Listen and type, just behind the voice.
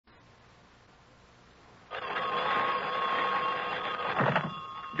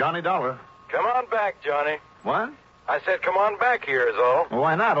Johnny Dollar. Come on back, Johnny. What? I said come on back here is all. Well,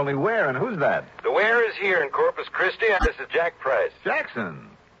 why not? Only where and who's that? The where is here in Corpus Christi, and this is Jack Price. Jackson.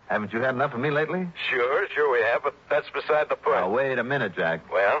 Haven't you had enough of me lately? Sure we have, but that's beside the point. Now, wait a minute,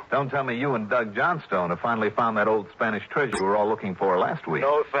 Jack. Well? Don't tell me you and Doug Johnstone have finally found that old Spanish treasure we were all looking for last week.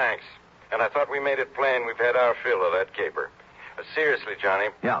 No, thanks. And I thought we made it plain we've had our fill of that caper. Seriously, Johnny.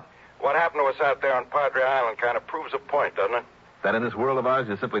 Yeah. What happened to us out there on Padre Island kind of proves a point, doesn't it? That in this world of ours,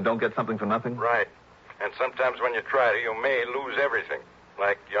 you simply don't get something for nothing? Right. And sometimes when you try to, you may lose everything.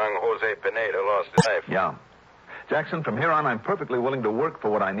 Like young Jose Pineda lost his life. Yeah. Jackson, from here on, I'm perfectly willing to work for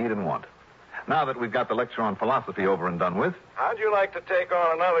what I need and want. Now that we've got the lecture on philosophy over and done with... How'd you like to take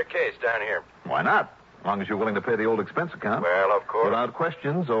on another case down here? Why not? As long as you're willing to pay the old expense account. Well, of course. Without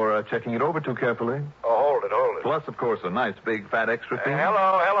questions or checking it over too carefully. Oh, hold it. Plus, of course, a nice, big, fat extra fee.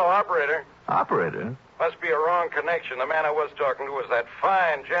 Hello, operator. Operator? Must be a wrong connection. The man I was talking to was that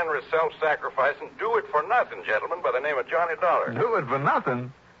fine, generous, self-sacrificing, do-it-for-nothing gentleman by the name of Johnny Dollar. Do it for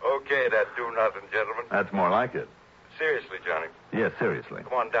nothing? Okay, that do-nothing gentleman. That's more like it. Seriously, Johnny. Yes, seriously.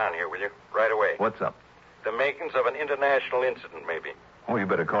 Come on down here, will you? Right away. What's up? The makings of an international incident, maybe. Oh, you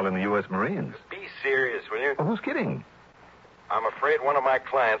better call in the U.S. Marines. Be serious, will you? Well, who's kidding? I'm afraid one of my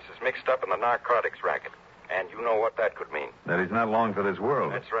clients is mixed up in the narcotics racket. And you know what that could mean. That he's not long for this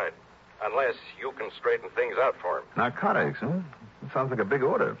world. That's right. Unless you can straighten things out for him. Narcotics, huh? It sounds like a big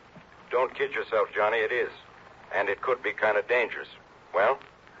order. Don't kid yourself, Johnny. It is. And it could be kind of dangerous. Well?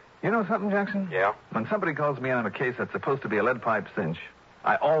 You know something, Jackson? Yeah? When somebody calls me in on a case that's supposed to be a lead pipe cinch,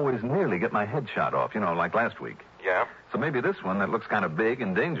 I always nearly get my head shot off, like last week. Yeah? So maybe this one that looks kind of big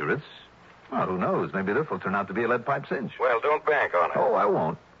and dangerous, well, who knows? Maybe this will turn out to be a lead pipe cinch. Well, don't bank on it. Oh, I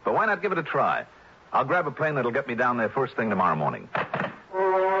won't. But why not give it a try? I'll grab a plane that'll get me down there first thing tomorrow morning.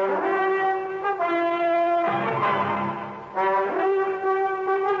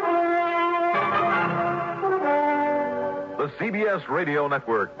 The CBS Radio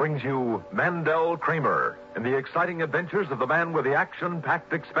Network brings you Mandel Kramer in the exciting adventures of the man with the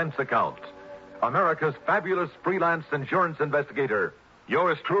action-packed expense account. America's fabulous freelance insurance investigator.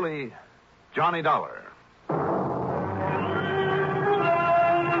 Yours truly, Johnny Dollar.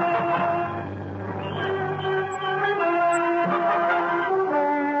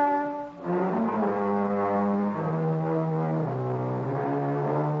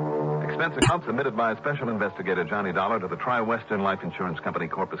 Expense account submitted by Special Investigator Johnny Dollar to the Tri-Western Life Insurance Company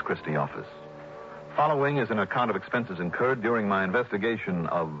Corpus Christi office. Following is an account of expenses incurred during my investigation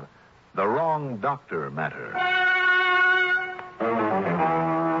of the wrong doctor matter.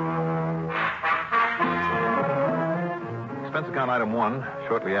 Expense account item 1,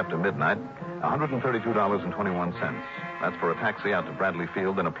 shortly after midnight, $132.21. That's for a taxi out to Bradley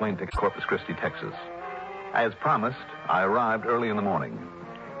Field and a plane ticket to Corpus Christi, Texas. As promised, I arrived early in the morning.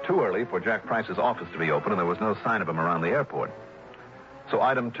 Too early for Jack Price's office to be open, and there was no sign of him around the airport. So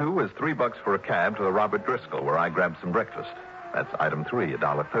item 2 is $3 for a cab to the Robert Driscoll, where I grabbed some breakfast. That's item 3,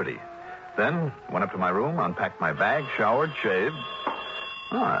 $1.30. Then went up to my room, unpacked my bag, showered, shaved.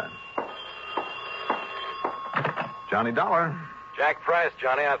 All right. Johnny Dollar. Jack Price,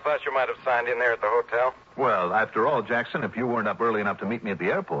 Johnny. I thought you might have signed in there at the hotel. Well, after all, Jackson, if you weren't up early enough to meet me at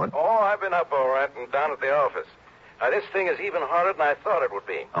the airport... Oh, I've been up all right and down at the office. Now, this thing is even harder than I thought it would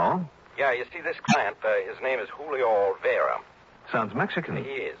be. Oh? Yeah, you see, this client, his name is Julio Olvera. Sounds Mexican. He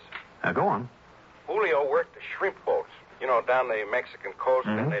is. Now, go on. Julio worked the shrimp boats, down the Mexican coast,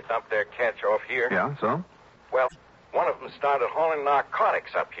 and they dump their catch off here. Yeah, so? Well, one of them started hauling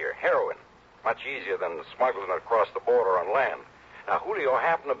narcotics up here, heroin. Much easier than smuggling it across the border on land. Now, Julio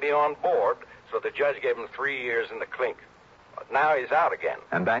happened to be on board, so the judge gave him 3 years in the clink. But now he's out again.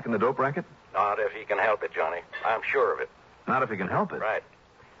 And back in the dope racket? Not if he can help it, Johnny. I'm sure of it. Not if he can help it? Right.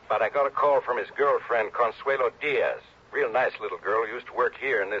 But I got a call from his girlfriend, Consuelo Diaz. Real nice little girl who used to work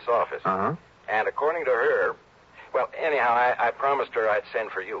here in this office. Uh-huh. And according to her... Well, anyhow, I promised her I'd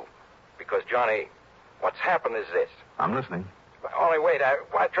send for you. Because, Johnny, what's happened is this. I'm listening. Only wait,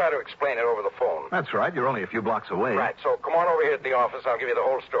 I try to explain it over the phone. That's right. You're only a few blocks away. Right, so come on over here to the office. I'll give you the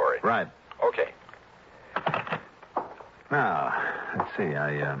whole story. Right. Okay. Now, let's see.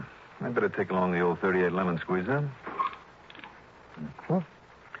 I'd better take along the old 38 lemon squeezer. And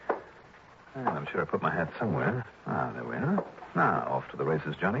I'm sure I put my hat somewhere. Ah, there we are. Now, off to the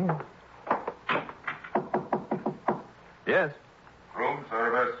races, Johnny. Yes? Room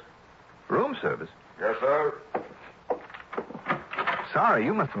service. Room service? Yes, sir. Sorry,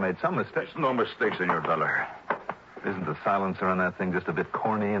 you must have made some mistake. There's no mistakes in your dollar. Isn't the silencer on that thing just a bit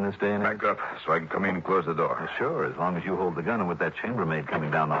corny in this day and age? Back up so I can come in and close the door. Well, sure, as long as you hold the gun and with that chambermaid coming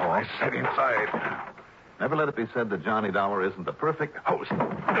down the hall. I said inside. Never let it be said that Johnny Dollar isn't the perfect host.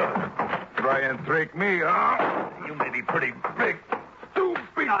 Try and trick me, huh? You may be pretty big. Too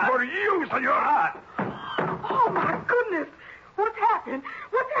big for you, senor. Oh, my goodness. What's happened?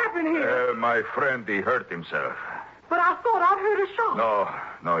 What's happened here? My friend, he hurt himself. But I thought I'd heard a shot.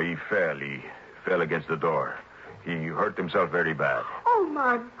 No, he fell. He fell against the door. He hurt himself very bad. Oh,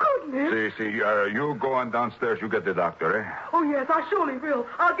 my goodness. You go on downstairs. You get the doctor, eh? Oh, yes, I surely will.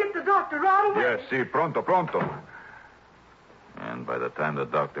 I'll get the doctor right away. Yes, pronto. And by the time the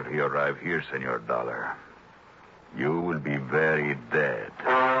doctor he arrive here, Senor Dollar, you will be very dead.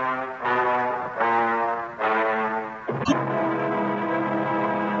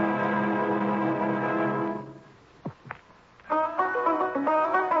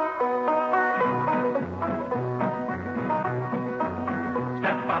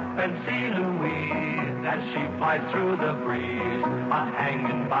 Through the breeze,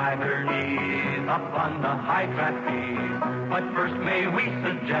 hanging by her knees, up on the high trapeze. But first may we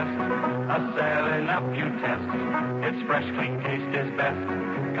suggest a 7-Up you test. Its fresh, clean taste is best.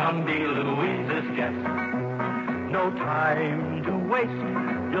 Come be Louise's guest. No time to waste.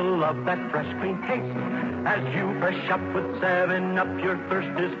 You'll love that fresh, clean taste. As you fresh up with 7-Up, your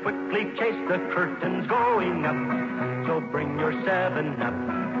thirst is quickly chased. The curtain's going up, so bring your 7-Up,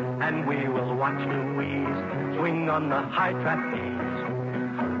 and we will watch Louise swing on the high trapeze.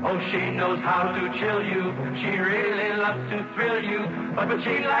 Oh, she knows how to chill you. She really loves to thrill you. But what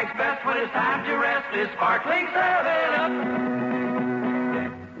she likes best when it's time to rest is sparkling 7-Up.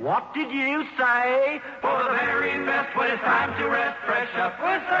 What did you say? For the very best when it's time to rest, fresh up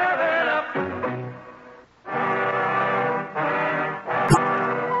with 7-Up.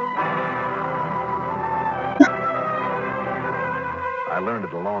 I learned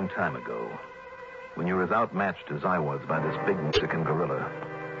it a long time ago. When you're as outmatched as I was by this big Mexican gorilla,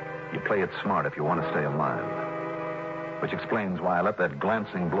 you play it smart if you want to stay alive. Which explains why I let that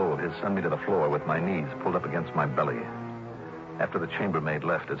glancing blow of his send me to the floor with my knees pulled up against my belly. After the chambermaid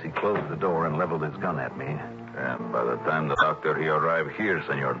left as he closed the door and leveled his gun at me. And by the time the doctor he arrive here,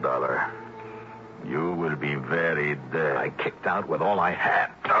 Senor Dollar, you will be very dead. I kicked out with all I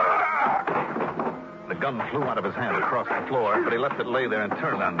had. The gun flew out of his hand across the floor, but he left it lay there and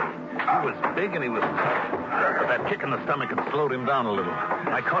turned on me. He was big and he was tough. But that kick in the stomach had slowed him down a little.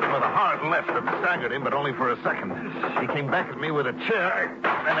 I caught him with a hard left that staggered him, but only for a second. He came back at me with a chair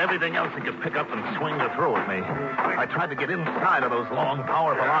and everything else he could pick up and swing or throw at me. I tried to get inside of those long,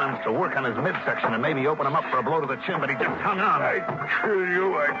 powerful arms to work on his midsection and maybe open him up for a blow to the chin, but he just hung on. I kill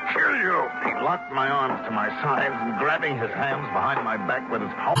you. He locked my arms to my sides and grabbing his hands behind my back with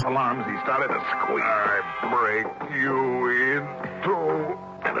his powerful arms, he started to squeeze. I break you in two.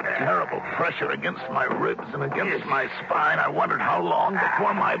 And a terrible pressure against my ribs and against my spine. I wondered how long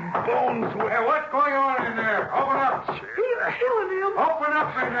before my bones would... Hey, what's going on in there? Open up. He's killing him. Open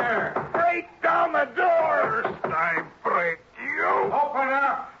up in there. Break down the doors. I break you. Open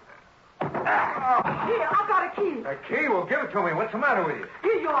up. Here, I got a key. A key? Well, give it to me. What's the matter with you?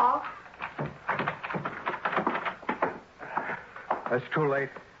 Here you are. That's too late.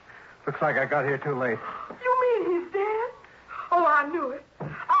 Looks like I got here too late. You mean he's dead? Oh, I knew it.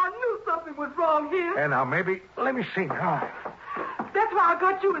 I knew something was wrong here. And now, maybe... Let me see. That's why I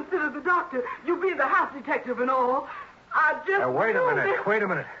got you instead of the doctor. You being the house detective and all. I just... Wait a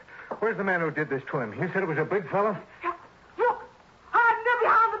minute. Where's the man who did this to him? You said it was a big fella? Look, hiding there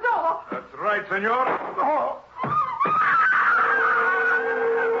behind the door. That's right, senor. Oh.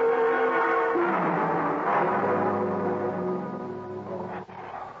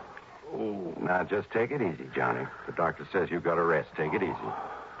 Now, just take it easy, Johnny. The doctor says you've got to rest. Take it easy.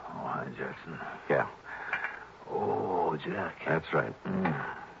 Oh, hi, Jackson. Yeah, Oh, Jack. that's right.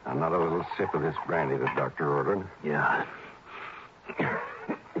 Another little sip of this brandy the doctor ordered. Yeah.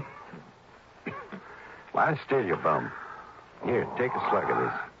 Lie still, you bum. Here, take a slug of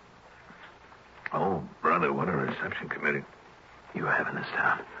this. Oh, brother, what a reception committee you have in this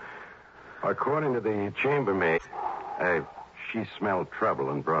town. According to the chambermaid, she smelled trouble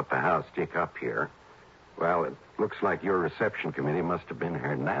and brought the house stick up here. Well, it looks like your reception committee must have been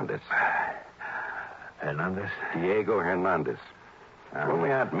Hernandez. Hernandez? Diego Hernandez. When we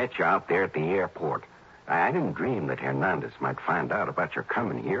had met you out there at the airport, I didn't dream that Hernandez might find out about your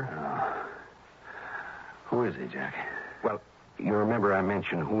coming here. Who is he, Jack? Well, you remember I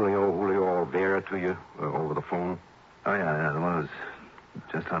mentioned Julio Olvera to you over the phone? Oh, yeah, the one who's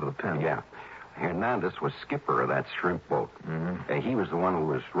just out of the pen. Yeah. Hernandez was skipper of that shrimp boat. Mm-hmm. He was the one who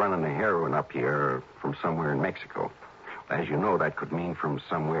was running the heroin up here from somewhere in Mexico. As you know, that could mean from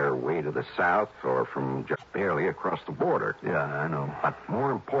somewhere way to the south or from just barely across the border. Yeah, I know. But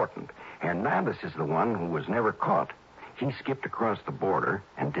more important, Hernandez is the one who was never caught. He skipped across the border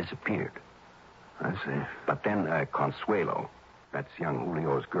and disappeared. I see. But then Consuelo, that's young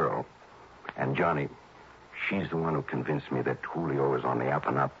Julio's girl, and Johnny, she's the one who convinced me that Julio is on the up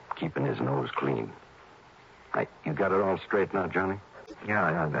and up, keeping his nose clean. You got it all straight now, Johnny?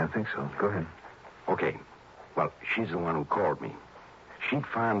 Yeah, I think so. Go ahead. Okay. Well, she's the one who called me. She'd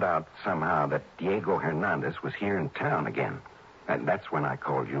found out somehow that Diego Hernandez was here in town again. And that's when I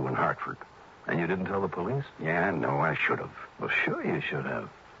called you in Hartford. And you didn't tell the police? Yeah, no, I should have. Well, sure you should have.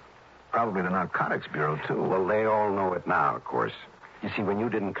 Probably the Narcotics Bureau, too. Well, they all know it now, of course. You see, when you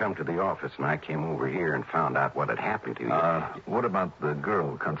didn't come to the office and I came over here and found out what had happened to you... what about the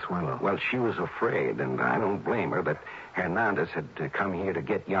girl, Consuelo? Well, she was afraid, and I don't blame her, that Hernandez had come here to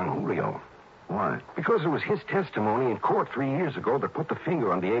get young Julio. Why? Because it was his testimony in court 3 years ago that put the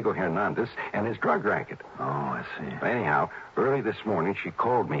finger on Diego Hernandez and his drug racket. Oh, I see. Anyhow, early this morning, she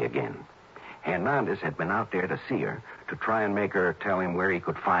called me again. Hernandez had been out there to see her to try and make her tell him where he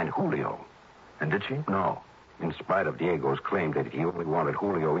could find Julio. And did she? No. In spite of Diego's claim that he only wanted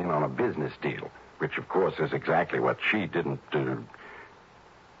Julio in on a business deal, which, of course, is exactly what she didn't do.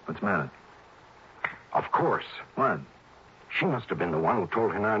 What's the matter? Of course. What? She must have been the one who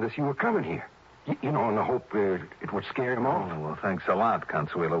told Hernandez you were coming here. You know, in the hope it would scare him off. Oh, well, thanks a lot,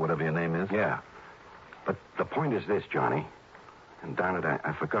 Consuelo, whatever your name is. Yeah. But the point is this, Johnny. And darn it,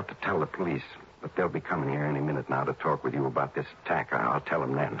 I forgot to tell the police. But they'll be coming here any minute now to talk with you about this attack. I'll tell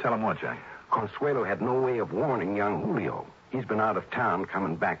them then. Tell them what, Jack? Consuelo had no way of warning young Julio. He's been out of town,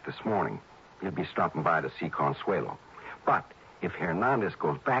 coming back this morning. He'll be stopping by to see Consuelo. But if Hernandez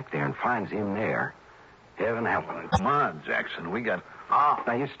goes back there and finds him there, heaven help him. Come on, Jackson. We got...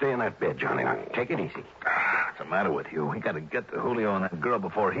 Now, you stay in that bed, Johnny. Now, take it easy. What's the matter with you? We got to get to Julio and that girl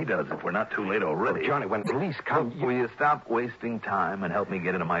before he does, if we're not too late already. Well, Johnny, when police come... Will you stop wasting time and help me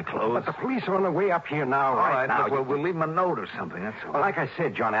get into my clothes? But the police are on their way up here now, All right now. We'll leave them a note or something, that's all. Well, like I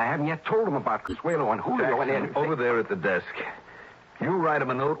said, Johnny, I haven't yet told them about Consuelo and Julio and Jackson, everything. over there at the desk. You write him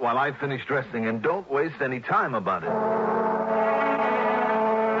a note while I finish dressing, and don't waste any time about it.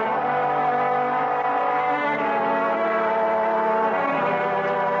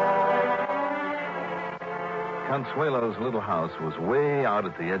 Consuelo's little house was way out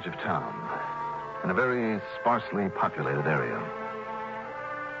at the edge of town, in a very sparsely populated area.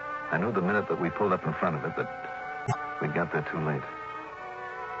 I knew the minute that we pulled up in front of it that we got there too late.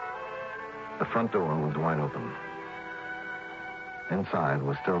 The front door was wide open. Inside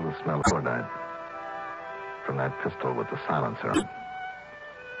was still the smell of chloride from that pistol with the silencer.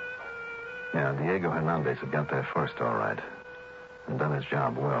 Yeah, Diego Hernandez had got there first, all right, and done his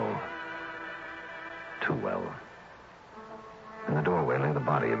job well. Too well. In the doorway lay the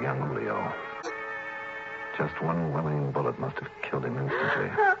body of young Julio. Just one willing bullet must have killed him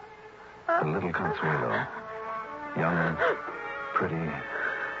instantly. The little Consuelo, young, pretty,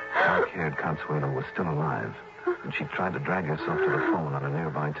 dark-haired Consuelo, was still alive. And she tried to drag herself to the phone on a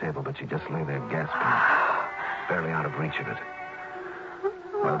nearby table, but she just lay there gasping, barely out of reach of it.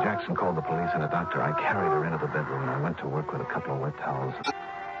 While Jackson called the police and a doctor, I carried her into the bedroom, and I went to work with a couple of wet towels,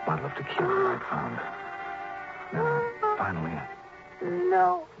 a bottle of tequila I'd found. Then, finally...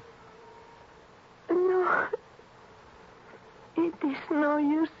 No. It is no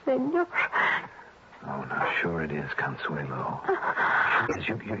use, senor. Oh, no, sure it is, Consuelo. Sure it is.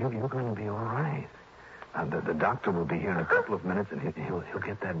 You're going to be all right. The doctor will be here in a couple of minutes, and he'll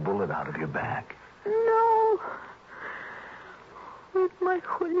get that bullet out of your back. No. With my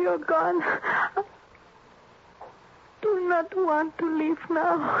Julio gone, I do not want to live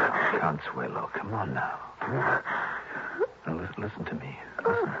now. Consuelo, come on now. Now, listen to me.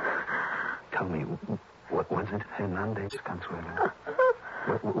 Listen. Tell me, what was it, Hernandez, Consuelo?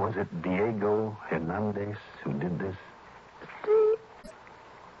 Was it Diego Hernandez who did this? See,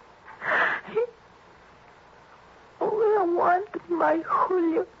 I wanted my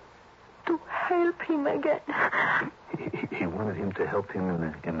Julio to help him again. He wanted him to help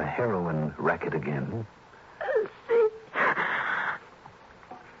him in the heroin racket again. See,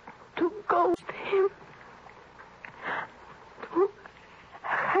 to go with him, to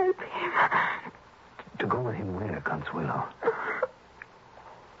help him. To go with him where, Consuelo?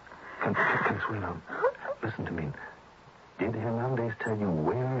 Consuelo, listen to me. Did Hernandez tell you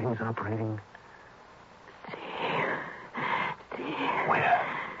where he's operating? See.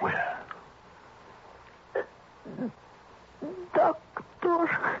 Where? Doctor.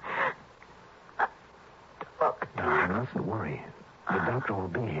 No, you mustn't worry. The doctor will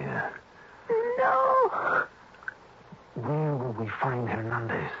be here. No. Where will we find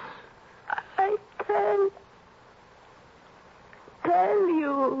Hernandez? I can't tell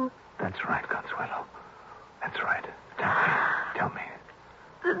you. That's right, Consuelo. That's right. Tell me.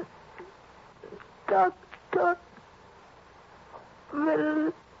 The doctor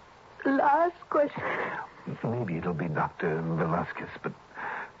will last question. Maybe it'll be Dr. Velasquez, but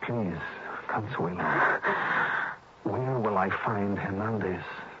please, Consuelo. Where will I find Hernandez?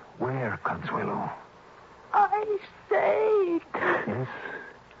 Where, Consuelo? I said. Yes?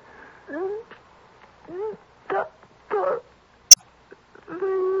 Dr.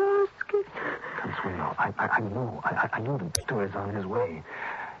 Velasquez. Consuelo, I know the doctor is on his way.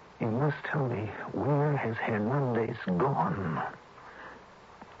 You must tell me, where has Hernandez gone?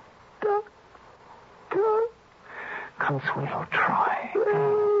 Doctor. Consuelo, try.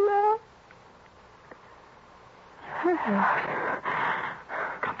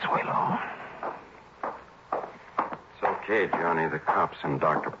 Consuelo. It's okay, Johnny. The cops and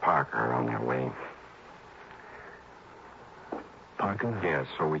Dr. Parker are on their way. Parker? Yeah,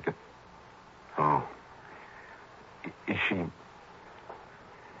 so we could... Oh. Is she...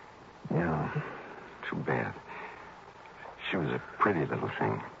 Yeah. Too bad. She was a pretty little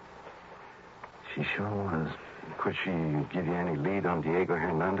thing. She sure was. Could she give you any lead on Diego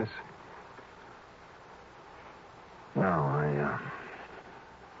Hernandez? No,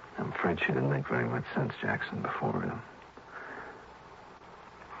 I'm afraid she didn't make very much sense, Jackson, before.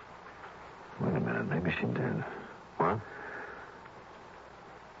 Wait a minute, maybe she did. What?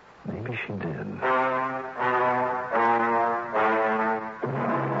 Maybe she did.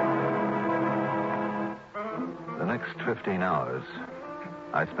 The next 15 hours,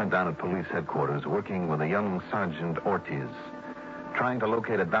 I spent down at police headquarters working with a young Sergeant Ortiz, trying to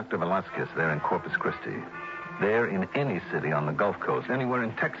locate a Dr. Velasquez there in Corpus Christi. There in any city on the Gulf Coast, anywhere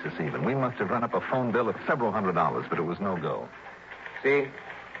in Texas even. We must have run up a phone bill of several $100s, but it was no go. Sí,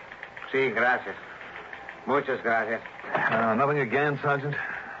 gracias. Muchas gracias. Nothing again, Sergeant?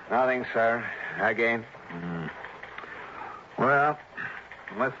 Nothing, sir. Again. Well,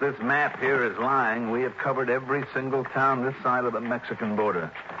 unless this map here is lying, we have covered every single town this side of the Mexican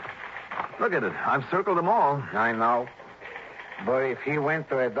border. Look at it. I've circled them all. I know. But if he went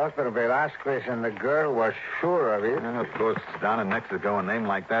to a Dr. Velasquez and the girl was sure of it... And of course, down in Mexico, a name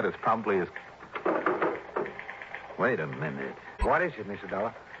like that is probably as... Wait a minute. What is it, Mr.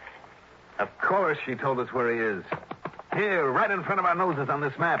 Dollar? Of course she told us where he is. Here, right in front of our noses on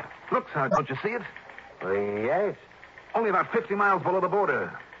this map. Look, Sergeant, don't you see it? Yes. Only about 50 miles below the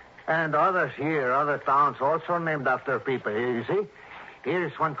border. And others here, other towns also named after people. Here, you see?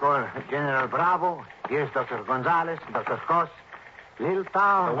 Here's one called General Bravo. Here's Dr. Gonzalez, Dr. Cos. Little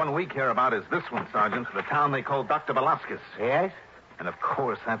town. The one we care about is this one, Sergeant, the town they call Dr. Velasquez. Yes? And, of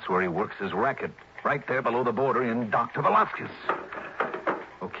course, that's where he works his racket. Right there below the border in Dr. Velasquez.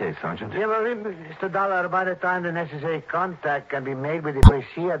 Okay, Sergeant. Yeah, well, Mr. Dollar, by the time the necessary contact can be made with the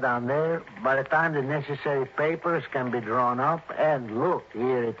policia down there, by the time the necessary papers can be drawn up, and look,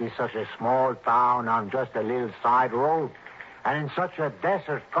 here it is such a small town on just a little side road, and in such a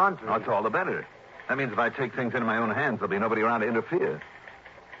desert country. Oh, it's all the better. That means if I take things into my own hands, there'll be nobody around to interfere.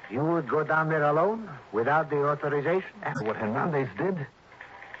 You would go down there alone, without the authorization? After what Hernandez did?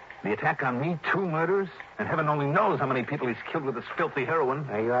 The attack on me, 2 murders, and heaven only knows how many people he's killed with this filthy heroin.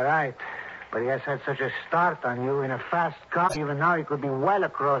 You are right. But he has had such a start on you in a fast car. Even now, he could be well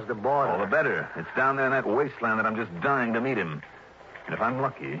across the border. All the better. It's down there in that wasteland that I'm just dying to meet him. And if I'm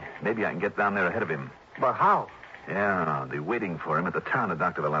lucky, maybe I can get down there ahead of him. But how? Yeah, I'll be waiting for him at the town of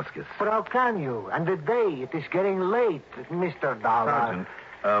Dr. Velasquez. But how can you? And the day, it is getting late, Mr. Dollar.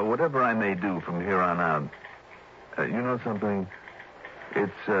 Sergeant, whatever I may do from here on out, you know something?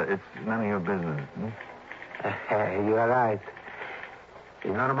 It's none of your business. You are right.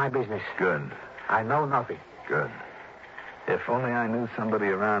 It's none of my business. Good. I know nothing. Good. If only I knew somebody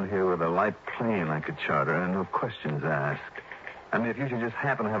around here with a light plane I could charter and no questions asked. I mean, if you should just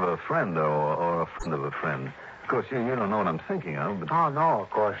happen to have a friend, or a friend of a friend. Of course, you don't know what I'm thinking of, but... Oh, no, of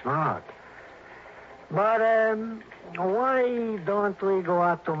course not. But, why don't we go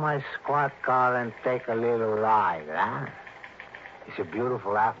out to my squad car and take a little ride, huh? It's a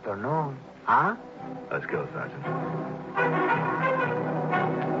beautiful afternoon, huh? Let's go, Sergeant.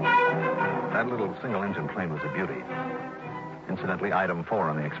 That little single-engine plane was a beauty. Incidentally, item 4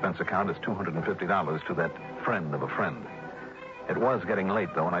 on the expense account is $250 to that friend of a friend. It was getting late,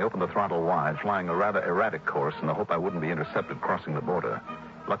 though, and I opened the throttle wide, flying a rather erratic course in the hope I wouldn't be intercepted crossing the border.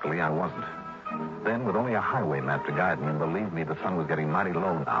 Luckily, I wasn't. Then, with only a highway map to guide me, and believe me, the sun was getting mighty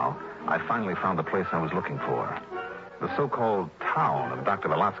low now, I finally found the place I was looking for. The so-called town of Dr.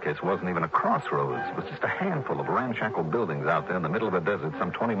 Velasquez wasn't even a crossroads. It was just a handful of ramshackle buildings out there in the middle of a desert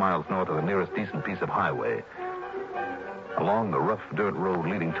some 20 miles north of the nearest decent piece of highway. Along the rough dirt road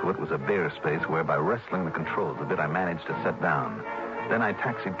leading to it was a bare space where, by wrestling the controls a bit, I managed to set down. Then I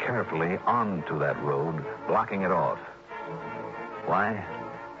taxied carefully onto that road, blocking it off. Why?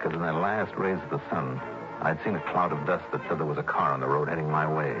 Because in the last rays of the sun, I'd seen a cloud of dust that said there was a car on the road heading my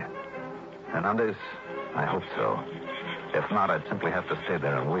way. Hernandez? I hope so. If not, I'd simply have to stay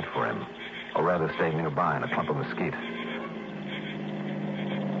there and wait for him. Or rather, stay nearby in a clump of mesquite.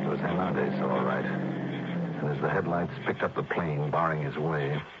 It was Hernandez, all right. And as the headlights picked up the plane, barring his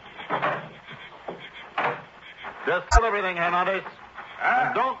way... Just kill everything, Hernandez.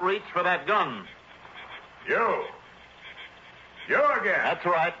 And don't reach for that gun. You again? That's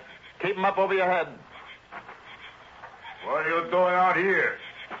right. Keep him up over your head. What are you doing out here?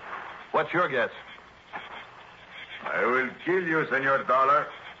 What's your guess? I will kill you, Senor Dollar.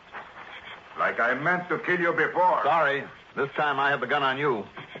 Like I meant to kill you before. Sorry. This time I have the gun on you.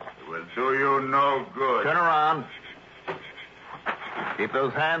 It will do you no good. Turn around. Keep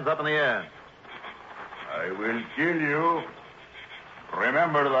those hands up in the air. I will kill you.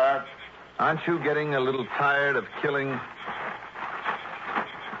 Remember that. Aren't you getting a little tired of killing?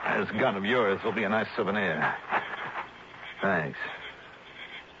 This gun of yours will be a nice souvenir. Thanks.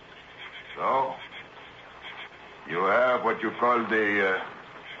 So, you have what you call the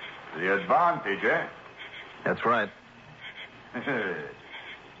advantage, eh? That's right.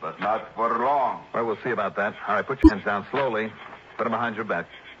 But not for long. Well, we'll see about that. All right, put your hands down slowly. Put them behind your back.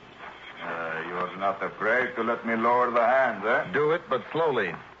 You're not afraid to let me lower the hands, eh? Do it, but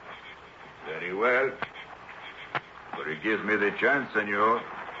slowly. Very well. But it gives me the chance, senor.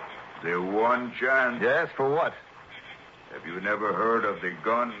 The one chance. Yes, for what? Have you never heard of the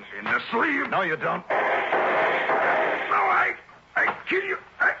gun in the sleeve? No, you don't. No, I kill you.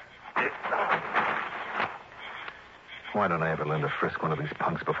 Why don't I ever learn to frisk one of these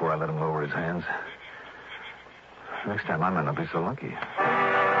punks before I let him lower his hands? Next time I might not be so lucky. It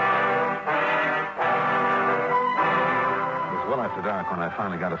was well after dark when I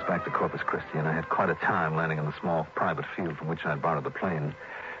finally got us back to Corpus Christi, and I had quite a time landing in the small private field from which I'd borrowed the plane.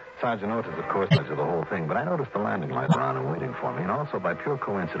 Sergeant Ortiz, of course, knows of the whole thing, but I noticed the landing lights were on and waiting for me, and also by pure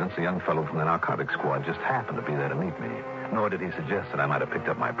coincidence, a young fellow from the narcotics squad just happened to be there to meet me. Nor did he suggest that I might have picked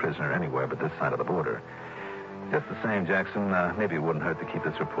up my prisoner anywhere but this side of the border. Just the same, Jackson, maybe it wouldn't hurt to keep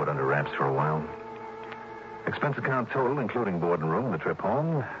this report under wraps for a while. Expense account total, including board and room, the trip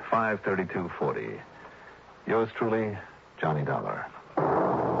home, $532.40. Yours truly, Johnny Dollar.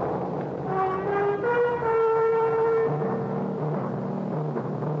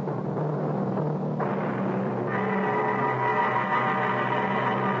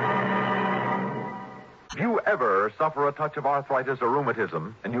 If you ever suffer a touch of arthritis or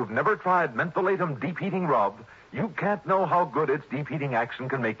rheumatism, and you've never tried Mentholatum Deep Heating Rub, you can't know how good its deep heating action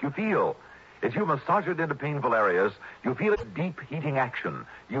can make you feel. As you massage it into painful areas, you feel its deep heating action.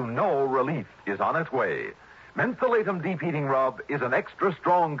 You know relief is on its way. Mentholatum Deep Heating Rub is an extra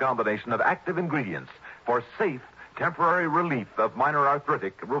strong combination of active ingredients for safe, temporary relief of minor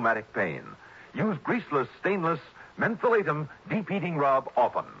arthritic rheumatic pain. Use greaseless, stainless Mentholatum Deep Heating Rub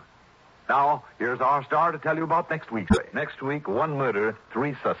often. Now, here's our star to tell you about next week. Next week, 1 murder,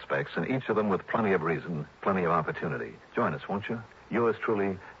 3 suspects, and each of them with plenty of reason, plenty of opportunity. Join us, won't you? Yours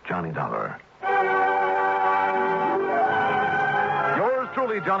truly, Johnny Dollar. Yours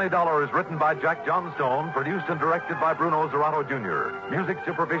truly, Johnny Dollar, is written by Jack Johnstone, produced and directed by Bruno Zerato Jr., music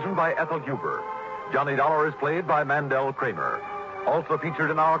supervision by Ethel Huber. Johnny Dollar is played by Mandel Kramer. Also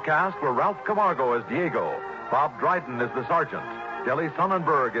featured in our cast were Ralph Camargo as Diego, Bob Dryden as the sergeant, Kelly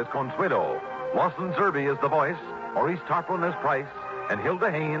Sonnenberg as Consuelo, Lawson Zerby as the voice, Maurice Tarplin as Price, and Hilda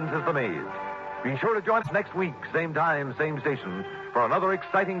Haynes as the maid. Be sure to join us next week, same time, same station, for another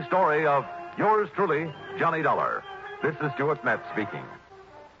exciting story of Yours truly, Johnny Dollar. This is Stuart Metz speaking.